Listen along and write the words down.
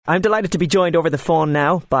I'm delighted to be joined over the phone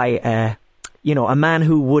now by, a man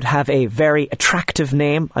who would have a very attractive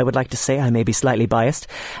name, I would like to say. I may be slightly biased.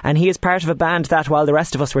 And he is part of a band that, while the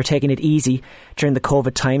rest of us were taking it easy during the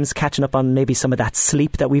COVID times, catching up on maybe some of that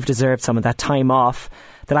sleep that we've deserved, some of that time off,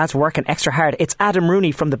 the lads were working extra hard. It's Adam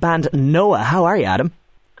Rooney from the band N.O.A.H. How are you, Adam?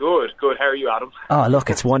 Good. How are you, Adam? Oh, look,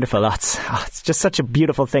 it's wonderful. It's just such a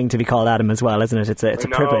beautiful thing to be called Adam as well, isn't it? It's a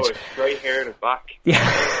privilege. It's great hearing it back. Yeah.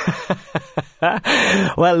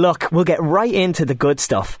 Well, look, we'll get right into the good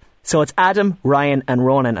stuff. So it's Adam, Ryan and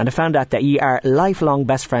Ronan, and I found out that you are lifelong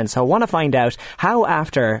best friends. So I want to find out how,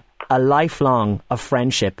 after a lifelong of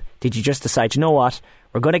friendship, did you just decide, you know what,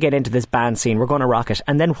 we're going to get into this band scene, we're going to rock it,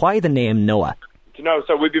 and then why the name N.O.A.H?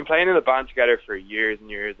 So we've been playing in a band together for years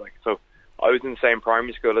and years. So I was in the same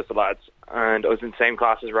primary school as the lads, and I was in the same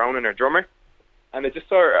class as Ronan, our drummer, and it just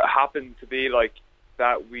sort of happened to be like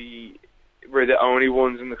that we were the only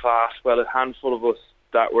ones in the class, well, a handful of us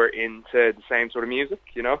that were into the same sort of music,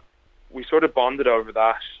 We sort of bonded over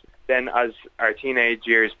that. Then as our teenage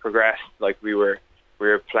years progressed, we were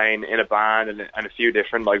playing in a band and a few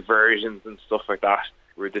different versions and stuff like that.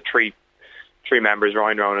 We were the three members,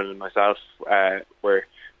 Ryan, Ronan and myself, we're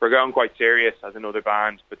going quite serious as another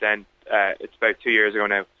band. But then it's about 2 years ago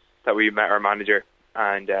now that we met our manager,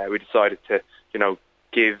 and we decided to,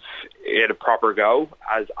 give it a proper go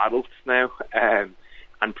as adults now,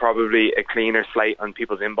 and probably a cleaner slate on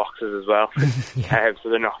people's inboxes as well. Yeah. So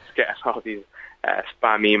they're not getting all these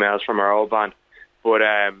spam emails from our old band. But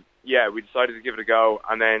we decided to give it a go,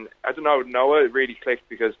 and then I don't know, N.O.A.H really clicked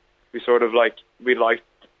because we sort of we liked,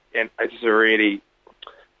 and it's just a really,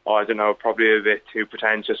 I don't know, probably a bit too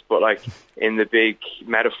pretentious, but in the big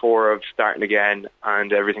metaphor of starting again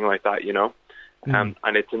and everything like that,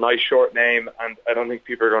 and it's a nice short name, and I don't think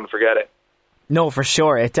people are going to forget it. No, for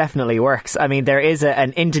sure, it definitely works. I mean, there is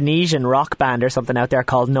an Indonesian rock band or something out there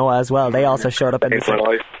called N.O.A.H as well. They also showed up in the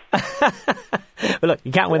life. Well, look,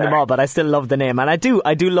 you can't win them all, but I still love the name, and I do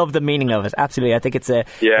love the meaning of it. Absolutely, I think it's a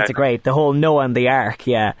great, the whole N.O.A.H on the Ark.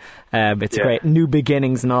 It's a great new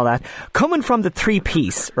beginnings and all that. Coming from the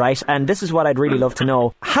three-piece, right? And this is what I'd really love to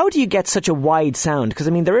know: how do you get such a wide sound? Because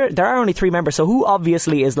I mean, there are only three members, so who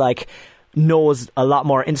obviously is knows a lot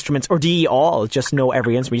more instruments, or do you all just know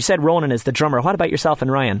every instrument? You said Ronan is the drummer. What about yourself and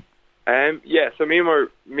Ryan? So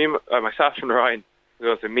myself and Ryan.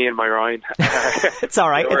 So me and my Ryan. It's all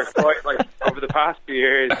right. We're quite, over the past few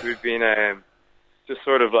years, we've been just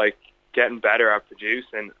sort of getting better at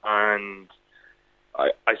producing, and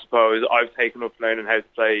I suppose I've taken up learning how to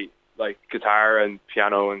play guitar and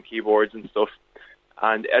piano and keyboards and stuff.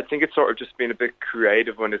 And I think it's sort of just been a bit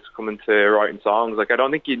creative when it's coming to writing songs. I don't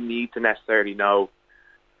think you need to necessarily know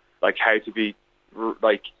how to be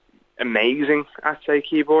amazing at, say,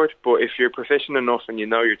 keyboard, but if you're proficient enough and you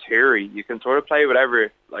know your theory, you can sort of play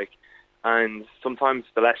whatever, and sometimes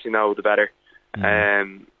the less you know, the better.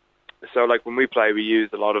 So when we play, we use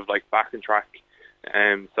a lot of backing track,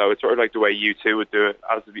 so it's sort of the way you two would do it.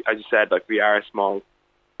 As you said, we are a small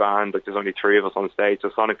band, there's only three of us on stage, so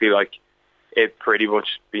sonically it'd pretty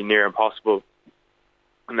much be near impossible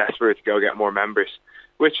unless we were to go get more members,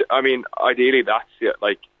 which, I mean, ideally that's it.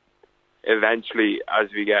 Eventually, as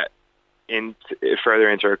we get further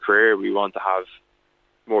into our career, we want to have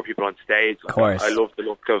more people on stage. Of course. I love the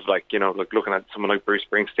look of looking at someone like Bruce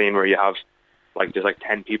Springsteen, where you have there's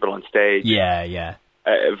 10 people on stage. Yeah.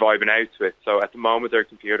 Vibing out to it. So at the moment, their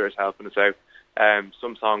computer is helping us out.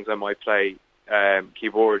 Some songs I might play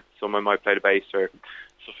keyboard, some I might play the bass or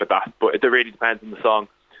stuff like that. But it really depends on the song.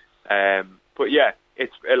 But yeah,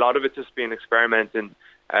 it's a lot of it just being experimenting,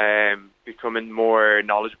 becoming more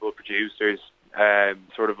knowledgeable producers,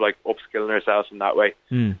 sort of upskilling ourselves in that way.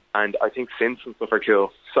 And I think synths and stuff are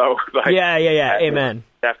cool. So yeah, amen.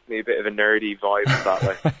 Definitely a bit of a nerdy vibe that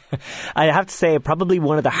way. I have to say, probably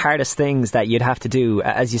one of the hardest things that you'd have to do,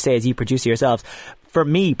 as you say, as you produce yourselves. For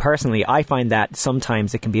me personally, I find that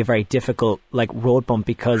sometimes it can be a very difficult road bump,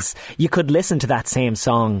 because you could listen to that same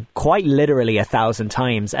song quite literally 1,000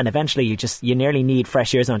 times, and eventually you nearly need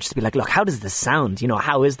fresh ears on just to be look, how does this sound?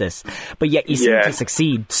 How is this? But yet you seem to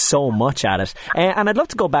succeed so much at it. And I'd love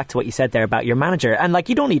to go back to what you said there about your manager, and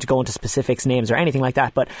you don't need to go into specifics, names or anything like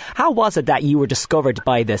that, but how was it that you were discovered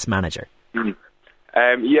by this manager?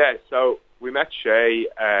 So we met Shay.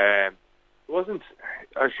 It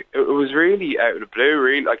was really out of the blue,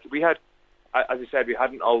 really. We had, as I said, we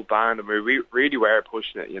had an old band, and we really were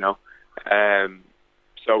pushing it,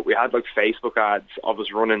 So we had Facebook ads of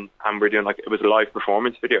us running, and we're doing it was a live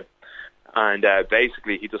performance video. And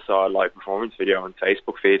basically he just saw a live performance video on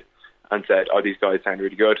Facebook feed and said, oh, these guys sound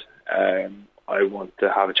really good. I want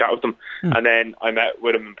to have a chat with them. And then I met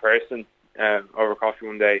with him in person over coffee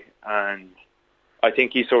one day, and I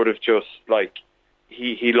think he sort of just like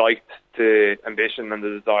he liked the ambition and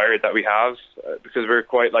the desire that we have, because we're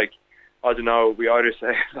quite like, I don't know, we either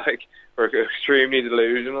say like we're extremely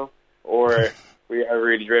delusional or we are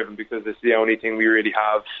really driven, because it's the only thing we really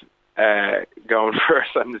have going for us,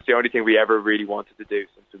 and it's the only thing we ever really wanted to do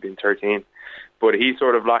since we've been 13. But he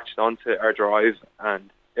sort of latched onto our drive, and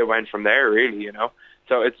it went from there, really, you know.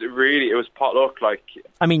 So it was potluck. Like,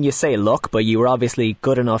 I mean, you say luck, but you were obviously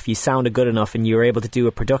good enough, you sounded good enough, and you were able to do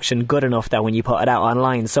a production good enough that when you put it out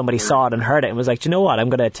online, somebody saw it and heard it and was like, do you know what, I'm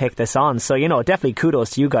going to take this on. So, you know, definitely kudos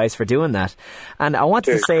to you guys for doing that. And I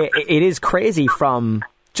wanted to say, it is crazy from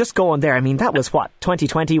just going there. I mean, that was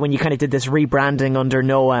 2020 when you kind of did this rebranding under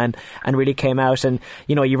N.O.A.H and really came out, and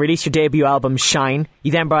you know, you released your debut album Shine.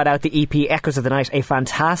 You then brought out the EP Echoes of the Night, a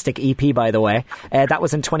fantastic EP, by the way. That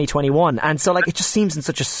was in 2021, and so like it just seems in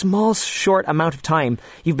such a small, short amount of time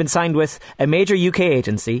you've been signed with a major UK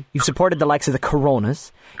agency. You've supported the likes of the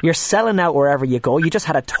Coronas. You're selling out wherever you go. You just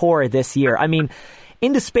had a tour this year. I mean,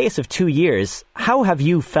 in the space of 2 years, how have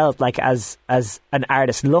you felt like as an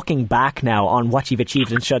artist, looking back now on what you've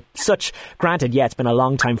achieved in such, granted, yeah, it's been a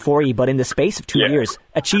long time for you, but in the space of 2 years,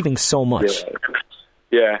 achieving so much?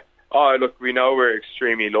 Yeah. Oh, look, we know we're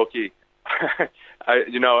extremely lucky. I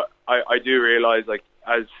do realise, like,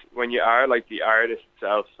 as when you are like the artist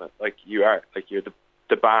itself, like you are, like you're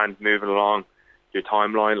the band moving along your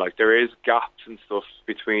timeline, like there is gaps and stuff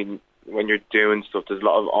between when you're doing stuff. There's a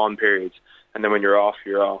lot of on periods. And then when you're off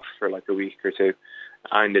for like a week or two,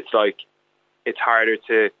 and it's like it's harder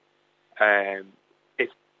to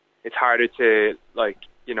like,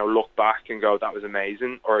 you know, look back and go, that was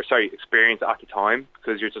amazing, or experience it at the time,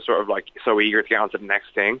 because you're just sort of like so eager to get on to the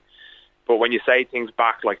next thing. But when you say things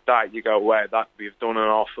back like that, you go, wow, that we've done an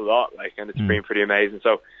awful lot, like, and it's been pretty amazing.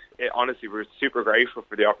 So honestly, we're super grateful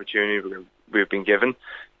for the opportunity we've been given.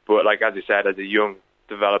 But like, as I said, as a young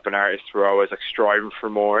developing artist, we're always like striving for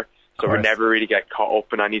more. So we never really get caught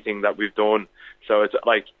up in anything that we've done. So it's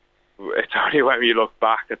like, it's only when you look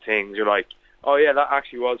back at things, you're like, oh yeah, that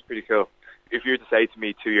actually was pretty cool. If you were to say to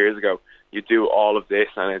me 2 years ago, you do all of this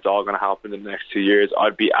and it's all going to happen in the next 2 years,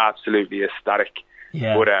 I'd be absolutely ecstatic.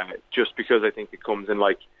 Yeah. But just because I think it comes in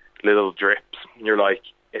like little drips, and you're like,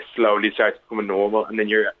 it slowly starts becoming normal, and then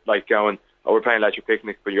you're like going, oh, we're playing Electric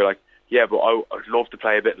Picnic, but you're like, yeah, but I'd love to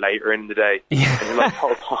play a bit later in the day. Yeah. And you're like,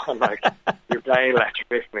 hold on, like, you're playing Electric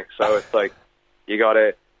Picnic, so it's like you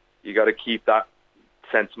gotta keep that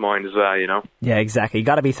sense of mind as well, you know? Yeah, exactly. You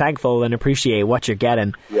got to be thankful and appreciate what you're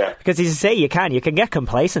getting. Yeah. Because as you say, you can get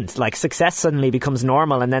complacent. Like, success suddenly becomes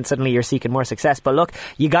normal, and then suddenly you're seeking more success. But look,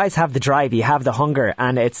 you guys have the drive, you have the hunger,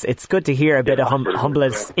 and it's good to hear a bit of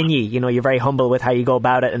humbleness in you. You know, you're very humble with how you go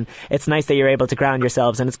about it, and it's nice that you're able to ground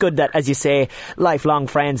yourselves. And it's good that, as you say, lifelong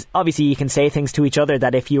friends, obviously you can say things to each other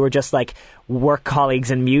that if you were just like work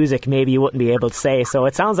colleagues in music, maybe you wouldn't be able to say. So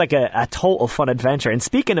it sounds like a total fun adventure. And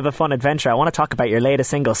speaking of a fun adventure, I want to talk about your latest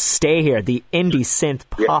single, Stay Here, the indie synth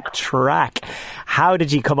pop track. How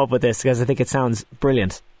did you come up with this? Because I think it sounds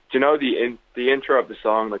brilliant. Do you know the intro of the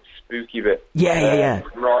song, like spooky bit? Yeah.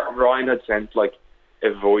 Ryan had sent like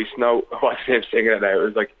a voice note of him singing it out. It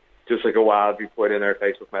was like just like a wild we put in our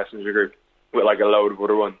Facebook Messenger group with like a load of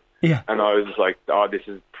other ones. Yeah. And I was just like, oh, this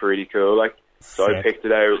is pretty cool. Like, so I picked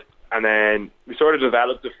it out, and then we sort of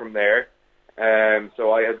developed it from there.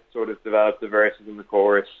 So I had sort of developed the verses and the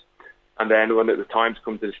chorus. And then when it was time to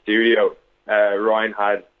come to the studio, Ryan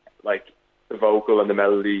had like the vocal and the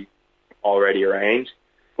melody already arranged,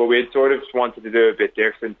 but we had sort of wanted to do it a bit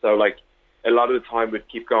different. So like a lot of the time we'd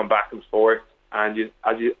keep going back and forth, and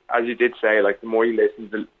as you did say, like the more you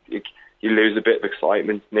listen, you lose a bit of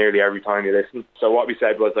excitement nearly every time you listen. So what we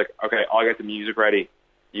said was like, okay, I'll get the music ready,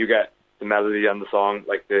 you get the melody and the song,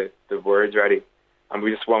 like the words ready, and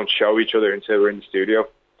we just won't show each other until we're in the studio.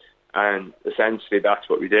 And essentially that's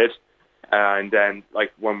what we did. And then,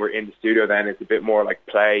 like, when we're in the studio, then it's a bit more like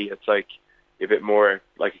play. It's like a bit more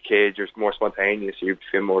like a kid. You're more spontaneous. You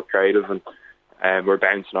feel more creative, and we're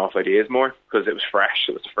bouncing off ideas more because it was fresh.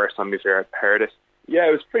 It was the first time we've heard it. Yeah,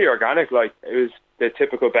 it was pretty organic. Like, it was the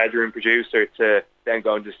typical bedroom producer to then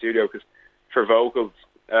go into the studio, because for vocals,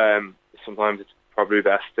 sometimes it's probably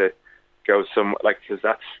best to go because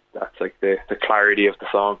that's like the clarity of the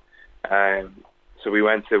song. So we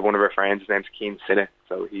went to one of our friends, his name's Keen Sinnott,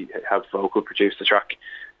 so he helped vocal produce the track.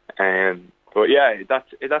 But yeah, that's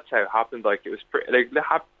how it happened. Like, it was pretty,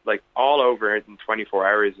 like all over in 24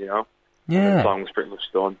 hours, you know. Yeah. The song was pretty much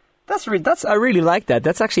done. I really like that.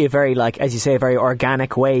 That's actually a very, like, as you say, a very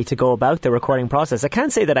organic way to go about the recording process. I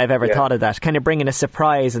can't say that I've ever thought of that, kind of bringing a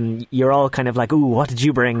surprise and you're all kind of like, ooh, what did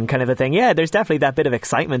you bring, kind of a thing. Yeah, there's definitely that bit of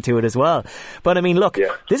excitement to it as well. But I mean, look,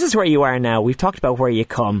 this is where you are now. We've talked about where you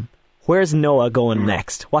come. Where's Noah going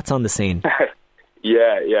next? What's on the scene?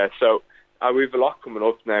 Yeah. So we've a lot coming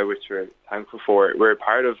up now, which we're thankful for. We're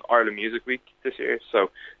part of Ireland Music Week this year.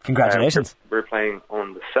 So congratulations. We're playing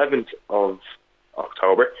on the 7th of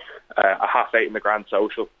October. At 8:30 in the Grand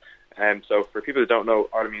Social. So for people that don't know,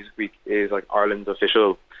 Ireland Music Week is like Ireland's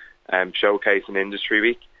official showcase and industry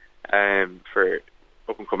week for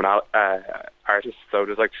up and coming artists. So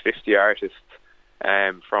there's like 50 artists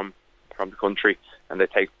from the country, and they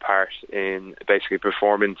take part in basically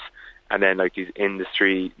performance and then like these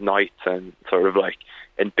industry nights and sort of like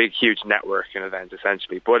in big huge networking events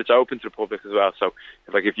essentially. But it's open to the public as well, so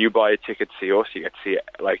if you buy a ticket to see us, you get to see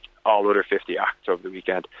like all other 50 acts over the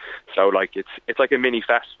weekend. So like it's like a mini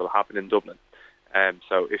festival happening in Dublin.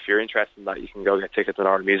 So if you're interested in that, you can go get tickets on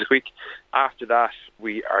Ireland Music Week. After that,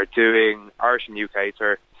 we are doing Irish and UK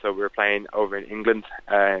tour. So we're playing over in England,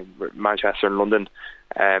 Manchester and London.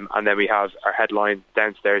 And then we have our headline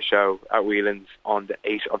downstairs show at Whelan's on the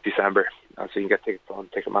 8th of December. So you can get tickets on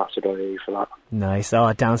Ticketmaster.ie for that. Nice.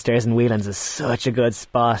 Oh, downstairs in Whelan's is such a good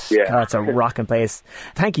spot. Yeah. God, it's a rocking place.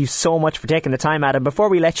 Thank you so much for taking the time, Adam. Before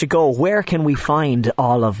we let you go, where can we find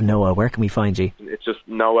all of N.O.A.H? Where can we find you? It's just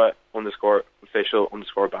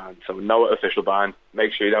N.O.A._official_band. So N.O.A.H official band.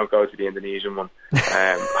 Make sure you don't go to the Indonesian one.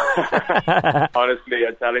 Honestly,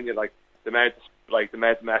 I'm telling you, like the amount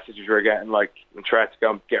of messages we're getting, like threats to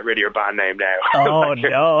go get rid of your band name now. Oh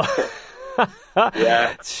no.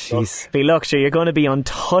 Yeah. Jeez. But look, sure, you're going to be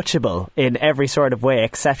untouchable in every sort of way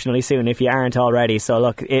exceptionally soon if you aren't already. So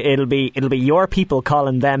look, it'll be your people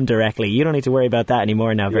calling them directly. You don't need to worry about that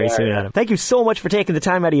anymore now very soon, Adam. Thank you so much for taking the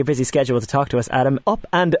time out of your busy schedule to talk to us, Adam. Up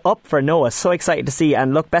and up for N.O.A.H. So excited to see,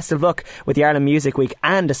 and look, best of luck with the Ireland Music Week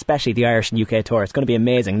and especially the Irish and UK tour. It's going to be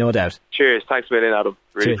amazing, no doubt. Cheers. Thanks a million, Adam.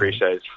 Really appreciate it.